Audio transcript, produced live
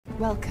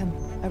Welcome,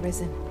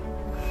 Arisen.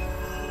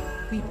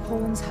 We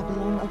pawns have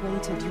long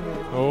awaited your...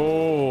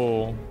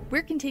 Oh.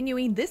 We're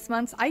continuing this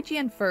month's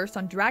IGN First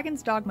on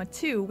Dragon's Dogma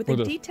 2 with a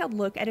detailed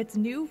look at its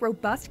new,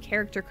 robust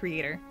character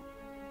creator.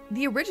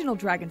 The original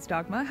Dragon's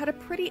Dogma had a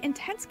pretty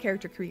intense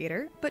character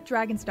creator, but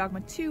Dragon's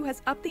Dogma 2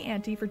 has upped the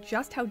ante for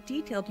just how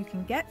detailed you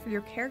can get for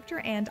your character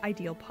and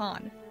ideal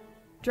pawn.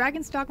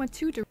 Dragon's Dogma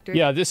 2 director...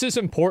 Yeah, this is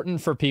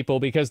important for people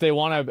because they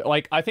want to,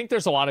 like, I think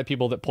there's a lot of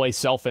people that play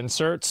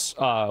self-inserts.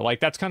 Like,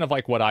 that's kind of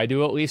like what I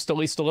do, at least a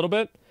little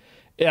bit.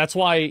 That's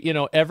why, you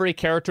know, every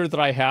character that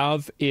I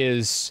have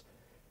is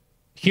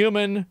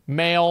human,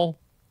 male,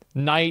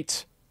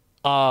 knight,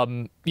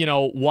 you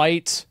know,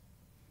 white,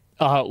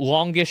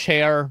 longish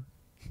hair.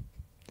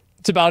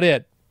 It's about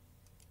it.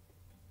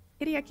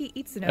 Hideaki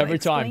Itsuno Every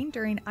time. explained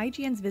during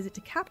IGN's visit to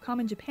Capcom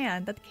in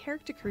Japan that the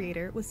character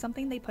creator was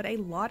something they put a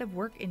lot of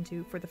work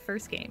into for the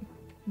first game.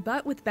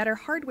 But with better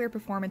hardware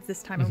performance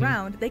this time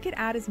around, they could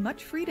add as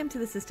much freedom to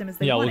the system as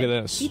they wanted. Look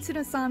at this.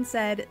 Itsuno-san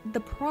said,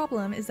 "The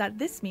problem is that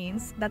this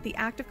means that the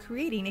act of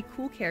creating a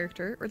cool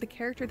character or the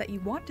character that you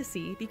want to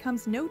see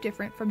becomes no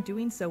different from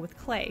doing so with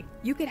clay.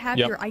 You could have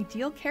your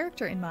ideal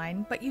character in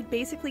mind, but you'd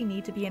basically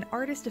need to be an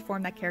artist to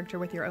form that character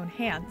with your own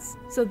hands.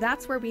 So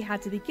that's where we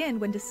had to begin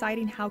when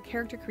deciding how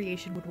character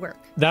creation would work."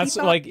 That's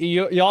like,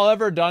 y'all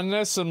ever done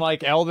this in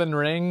like Elden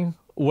Ring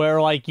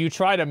where like you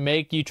try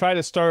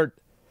to start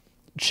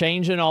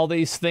changing all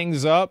these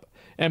things up,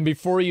 and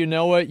before you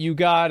know it, you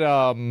got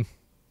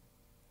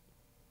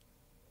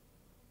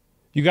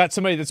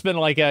somebody that's been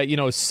like you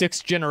know, 6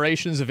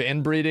 generations of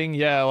inbreeding.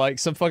 Yeah, like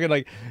some fucking,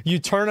 like, you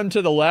turn him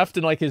to the left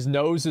and like his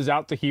nose is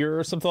out to here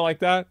or something like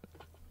that.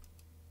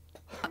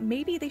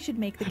 Maybe they should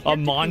make the a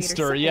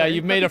monster. Yeah,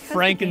 you've made a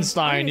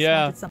Frankenstein.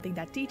 Yeah, something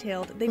that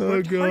detailed. They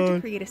worked hard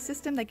to create a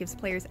system that gives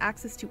players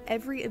access to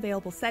every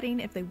available setting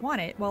if they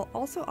want it, while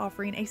also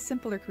offering a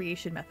simpler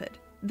creation method.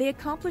 They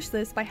accomplished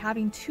this by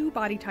having 2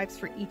 body types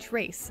for each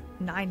race,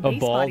 9 base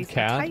bodies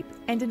per type,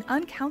 and an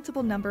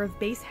uncountable number of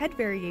base head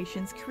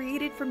variations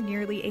created from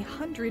nearly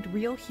 100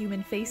 real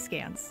human face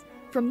scans.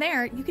 From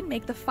there, you can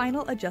make the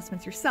final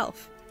adjustments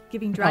yourself,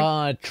 giving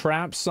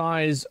trap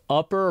size,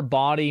 upper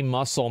body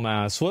muscle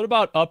mass. What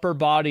about upper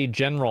body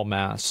general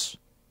mass?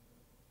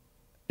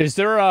 Is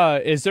there a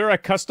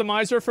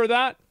customizer for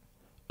that?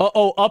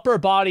 Oh, upper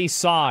body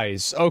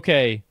size.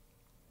 Okay.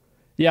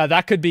 Yeah,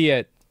 that could be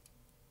it.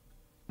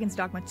 Dragon's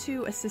Dogma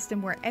 2, a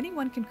system where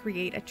anyone can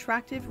create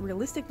attractive,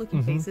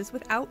 realistic-looking faces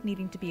without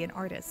needing to be an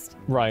artist.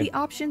 Right. The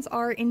options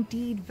are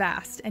indeed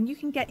vast, and you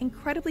can get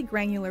incredibly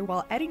granular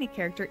while editing a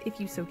character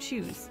if you so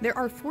choose. There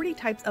are 40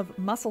 types of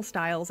muscle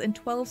styles and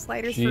 12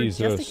 sliders for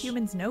just a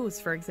human's nose,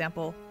 for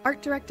example.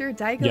 Art director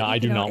Daigo I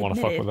do not want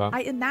to fuck with that.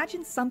 "I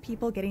imagine some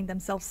people getting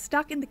themselves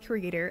stuck in the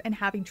creator and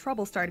having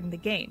trouble starting the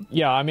game."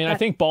 Yeah, I mean, I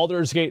think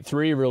Baldur's Gate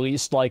 3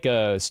 released like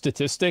a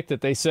statistic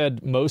that they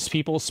said most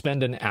people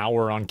spend an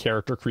hour on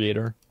character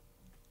creator.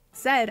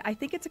 Said, "I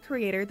think it's a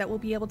creator that will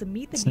be able to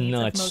meet the needs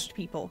of most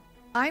people.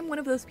 I'm one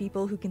of those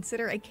people who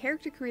consider a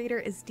character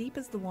creator as deep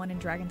as the one in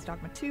Dragon's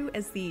Dogma 2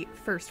 as the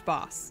first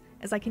boss,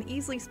 as I can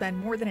easily spend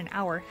more than an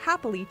hour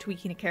happily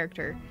tweaking a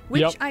character,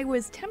 which I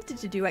was tempted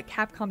to do at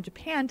Capcom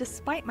Japan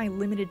despite my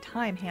limited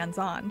time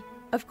hands-on.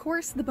 Of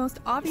course, the most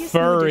obvious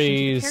new addition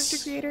to the character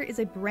creator is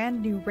a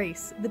brand new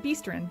race, the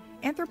Beastren,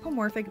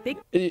 anthropomorphic big...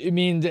 I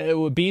mean,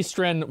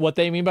 Beastren, what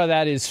they mean by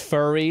that is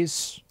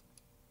furries.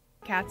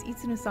 Cats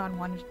Itsuno-san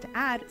wanted to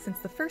add since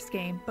the first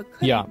game, but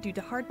couldn't due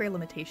to hardware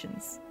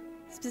limitations.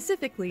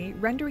 Specifically,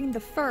 rendering the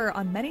fur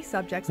on many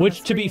subjects.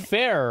 Which, to be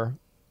fair,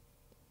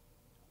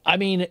 I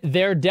mean,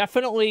 they're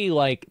definitely,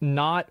 like,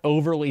 not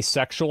overly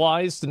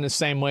sexualized in the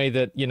same way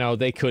that, you know,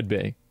 they could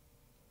be.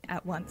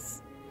 At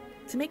once.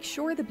 To make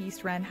sure the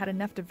Beastren had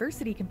enough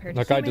diversity compared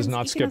to humans, guy does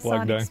not skip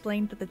leg day.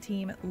 Explained that the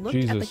team looked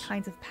at the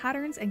kinds of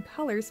patterns and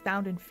colors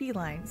found in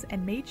felines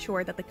and made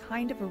sure that the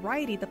kind of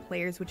variety the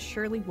players would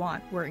surely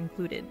want were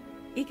included.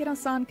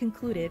 Ikeno-san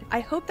concluded,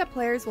 "I hope that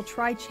players will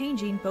try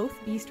changing both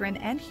Beastren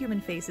and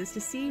human faces to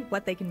see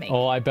what they can make."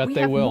 Oh, I bet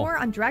they will. We have more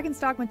on Dragon's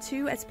Dogma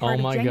 2 as part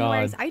of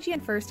January's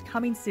IGN First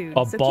coming soon,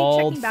 so keep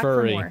checking back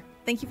for more.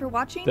 Thank you for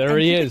watching, and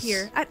keep it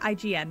here at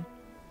IGN.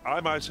 I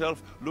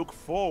myself look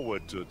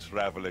forward to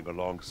traveling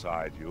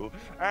alongside you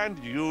and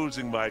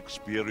using my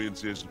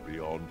experiences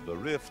beyond the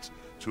rift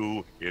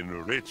to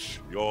enrich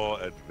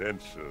your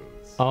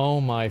adventures. Oh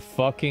my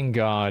fucking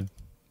god.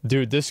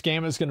 Dude, this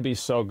game is going to be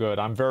so good.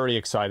 I'm very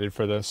excited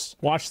for this.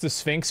 Watch the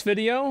Sphinx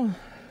video?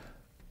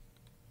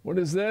 What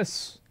is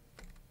this?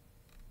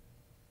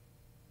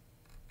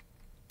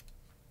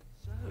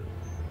 So,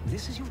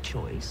 this is your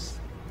choice?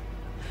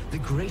 The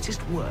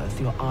greatest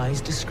worth your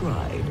eyes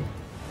describe?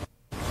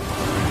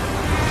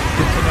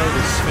 Good to know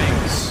the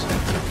Sphinx.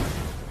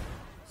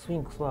 スフィ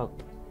ンクスは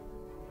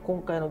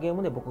今回のゲー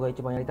ムで僕が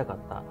一番やりたかっ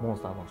たモン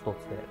スターの一つ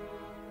で。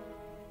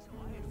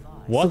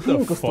スフ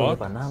ィンクスといえ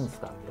ば何です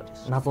かって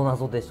謎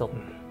々でしょって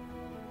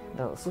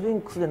だからスフィ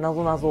ンクスで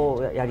謎々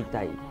をやり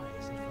たい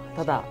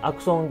ただア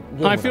クション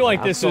ゲ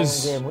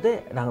ーム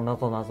で謎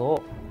々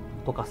を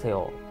解かせ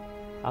よ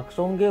うアクシ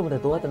ョンゲームで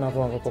どうやって謎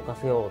々解か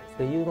せようっ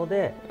ていうの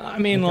で、I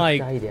mean, めちゃくちゃ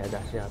like アイデア出し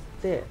合っ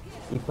て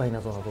いっぱい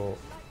謎々を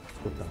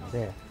作ったの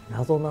で、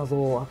謎々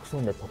をアクシ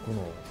ョンで解く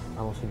の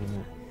を楽しみ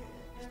に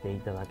してい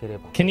ただけれ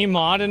ば。 Can you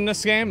mod in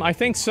this game? I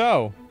think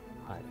so.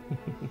 はい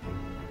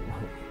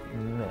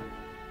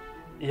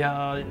い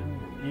やー、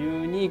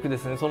ユニークで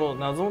すね。その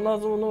謎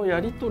々のや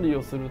り取り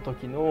をする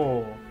時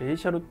のフェイ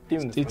シャルってい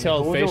うんですかね、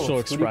 Detailed 表情 facial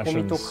の作り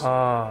込みと expressions.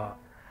 か。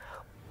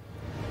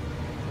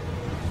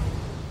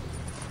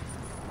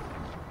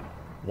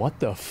What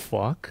the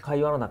fuck?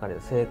 会話の中で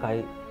正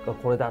解が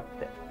これだっ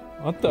て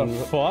What the い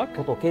う fuck?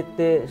 ことを決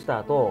定した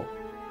後、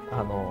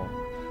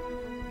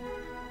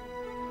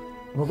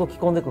覗き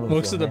込んでくるん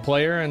です Looks よ at ね。 the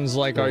player and is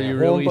like, are you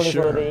本 really 当にそ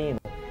れ sure? でいいのっ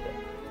て。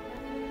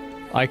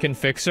 I can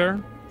fix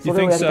her? そ You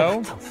れを think やりたか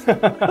so? っ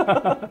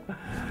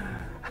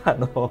たん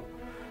で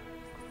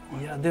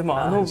すいやでも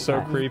あの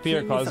So creepy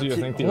or cause you to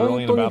think that you're 本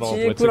really in 当 a に battle 知 of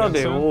恵 wits 比 against べ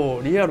them?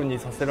 をリアルに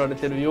させられ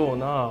てるよう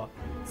な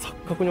錯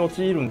覚に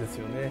陥るんです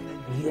よね。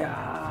い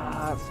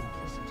や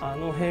ー、あ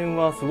の辺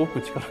はすご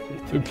く力入れ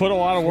て We る。 put a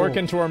lot of work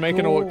into her making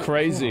it look そう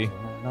crazy.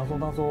 なんですよね。謎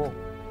々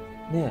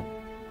ね、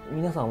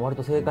皆さん割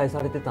と正解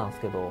されてたんで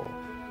すけど、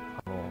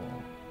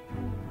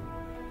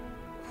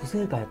不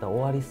正解やったら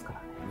終わりですから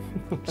ね。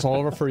It's all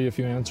over for you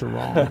if you answer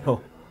wrong.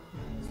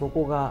 そ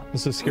こが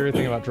That's the scary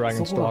thing about そ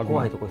Dragon's こが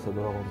怖い Dogma. ところですよ、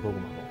ドラゴンズドグ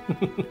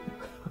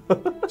マ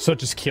の。 So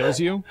it just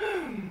kills you?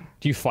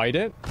 Do you fight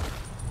it?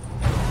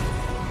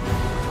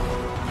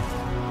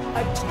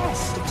 A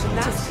test of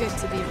tenacity.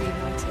 It's good to be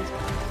reunited.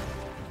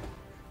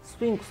 ス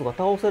フィンクスが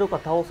倒せるか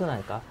倒せな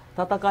いか、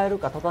戦える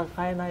か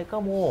戦えないか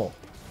も、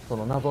そ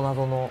の謎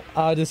々の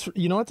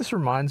You know what this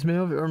reminds me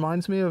of? It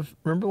reminds me of,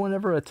 remember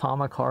whenever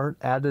Atomic Heart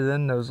added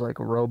in those like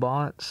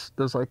robots,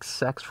 those like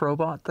sex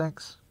robot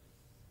things?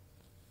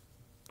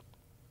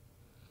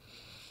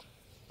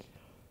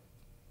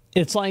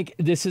 It's like,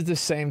 this is the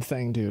same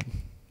thing, dude.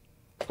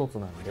 一つ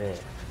なんで、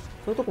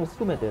そういうとこも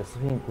含めてス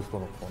フィンクスと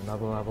のこう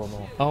謎々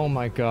の Oh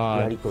my や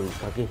god. りとり、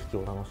駆け引き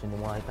を楽しんで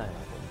もらいたいなと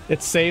思って。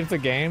 It saved the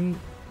game.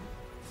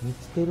 見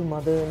つける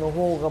までの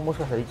方がもし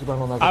かしたら一番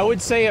の謎 I would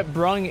say it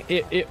brung,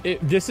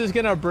 this is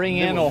gonna bring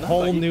in a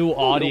whole new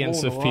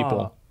audience of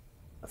people.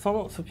 そ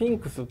のスフィン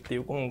クスってい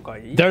う今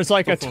回 There's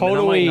like a 一つの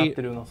名前にな totally- っ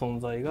てるような存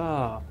在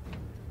が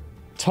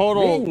Total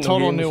メインのゲ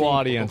ー new ムシーンと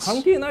audience.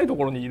 関係ないと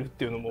ころにいるっ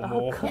ていうのも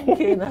もう関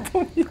係ない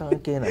関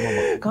係ない、まあま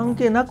あ関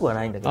係なくは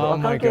ないんだけど、 Oh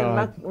my 関係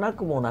God. な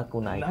くもな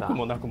くないか。なく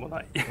もなくも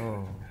ない。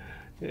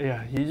うん、い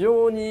や非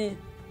常に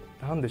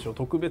なんでしょう、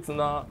特別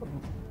な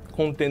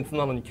コンテンツ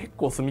なのに結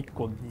構隅っ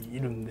こにい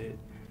るんで、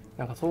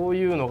なんかそう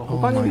いうのが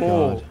他に Oh my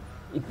も God.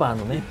 いっぱいある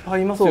のね。いっぱ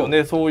いいますよ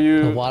ね。そうい A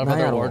う lot of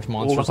other large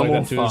monsters like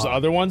that too. There's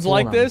other ones そう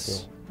like なんで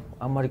すよ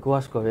this. あんまり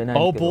詳しくは言えないん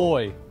Oh ですけど、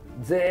 boy.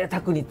 贅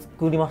沢に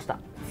作りました。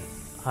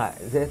はい、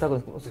贅沢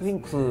にスフィン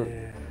クス、ス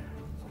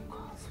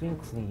フィン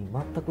クスに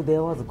全く出会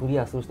わずクリ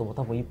アする人も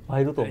多分いっぱ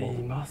いいると思う。い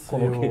ますこ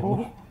のゲー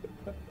ム。よ。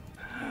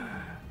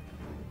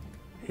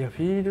いや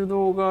フィール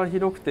ドが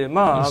広くて、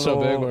まあ So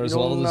big, whereas い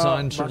ろんな level 場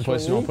design, 所 certain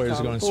places you want に players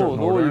ち to go ゃ in ん a と certain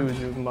どうい order. う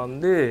順番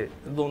で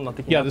どんな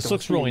敵に Yeah, なって this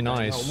ほしい looks really み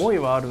たいな nice. 思い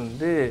はあるん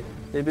で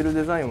レベル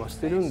デザインはし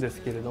てるんで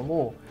すけれど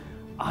も、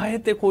あえ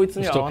てこいつ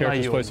には合わな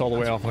いように Still characters placed all the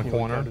way off in the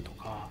corner. あると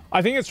か。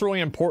I think it's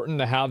really important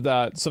to have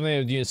that,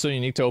 something that's so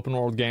unique to open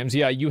world games.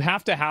 Yeah, you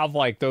have to have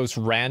like those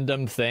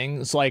random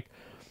things. Like,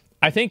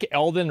 I think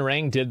Elden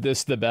Ring did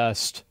this the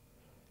best.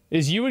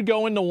 Is you would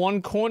go into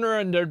one corner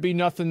and there'd be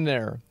nothing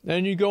there.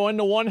 Then you go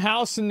into one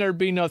house and there'd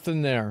be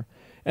nothing there.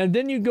 And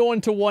then you'd go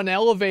into one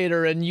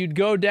elevator and you'd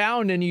go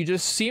down and you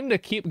just seem to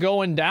keep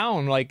going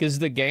down. Like, is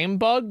the game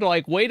bugged?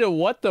 Like, wait a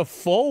what the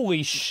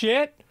holy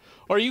shit?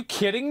 Are you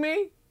kidding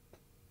me?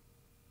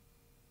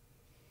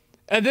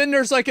 And then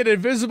there's like an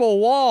invisible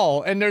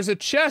wall, and there's a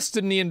chest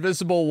in the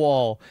invisible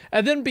wall.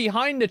 And then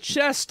behind the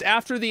chest,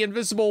 after the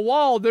invisible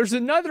wall, there's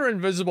another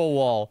invisible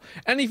wall.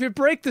 And if you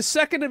break the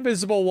second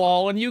invisible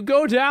wall and you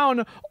go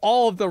down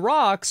all of the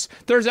rocks,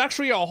 there's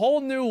actually a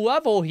whole new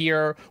level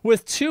here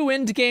with 2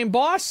 end-game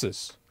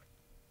bosses.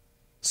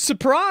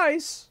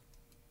 Surprise!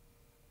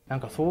 なん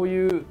かそう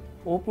いう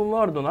オープン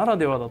ワールドなら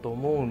ではだと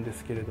思うんで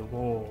すけれど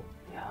も。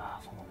いや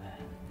ー、そうね。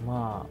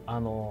まあ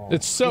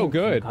It's so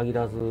good. 限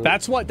らず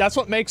That's what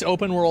makes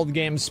open world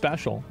games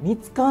special. 見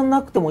つかん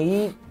なくても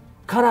いい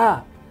か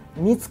ら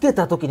見つけ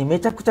た時にめ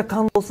ちゃくちゃ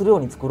感動するよう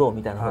に作ろう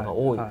みたいなのが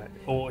多い。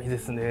多いで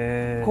す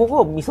ね。ここ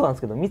はミソなんで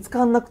すけど、見つ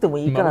かんなくても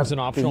いいからってい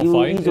う Mom's an optional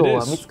fight. 以上 It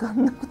は is. 見つか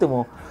んなくて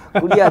も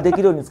クリアでき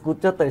るように作っ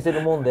ちゃったりして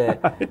るもんで、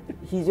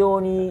非常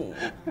に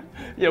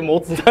いやも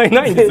ったい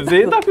ないんです。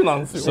贅沢なん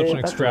ですよ。 Such an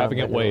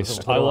extravagant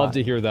waste. I love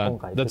to hear that.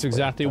 That's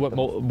exactly what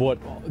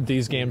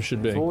these games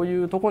should be. そう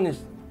いうとこに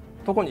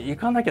行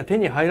かなきゃ手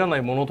に入らな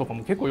いものとか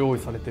も結構用意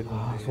されてる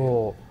ので。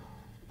そう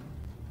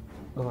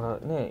だか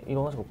らね、い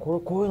ろんな人が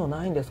こういうの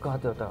ないんですかっ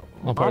て言ったら、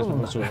 I'll probably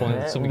put this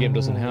one some game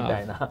doesn't みた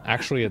い have. な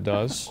Actually, it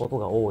does. こと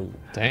が多い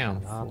Damn.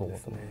 なと思ってま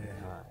すね。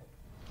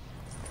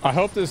 I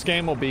hope this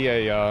game will be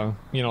a,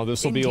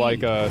 this will be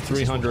like a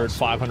 300,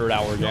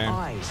 500-hour Your game.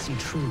 eyes see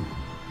true.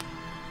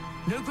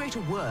 No greater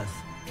worth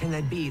can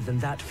there be than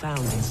that found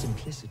in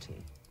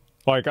simplicity.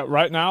 Like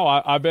right now,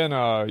 I've been,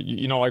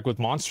 you know, like with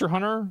Monster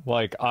Hunter,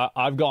 like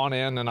I've gone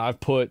in and I've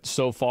put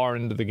so far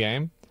into the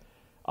game.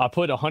 I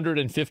put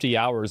 150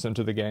 hours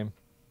into the game.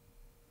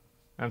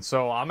 And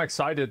so I'm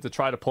excited to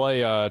try and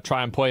play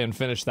and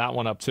finish that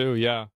one up too. Yeah.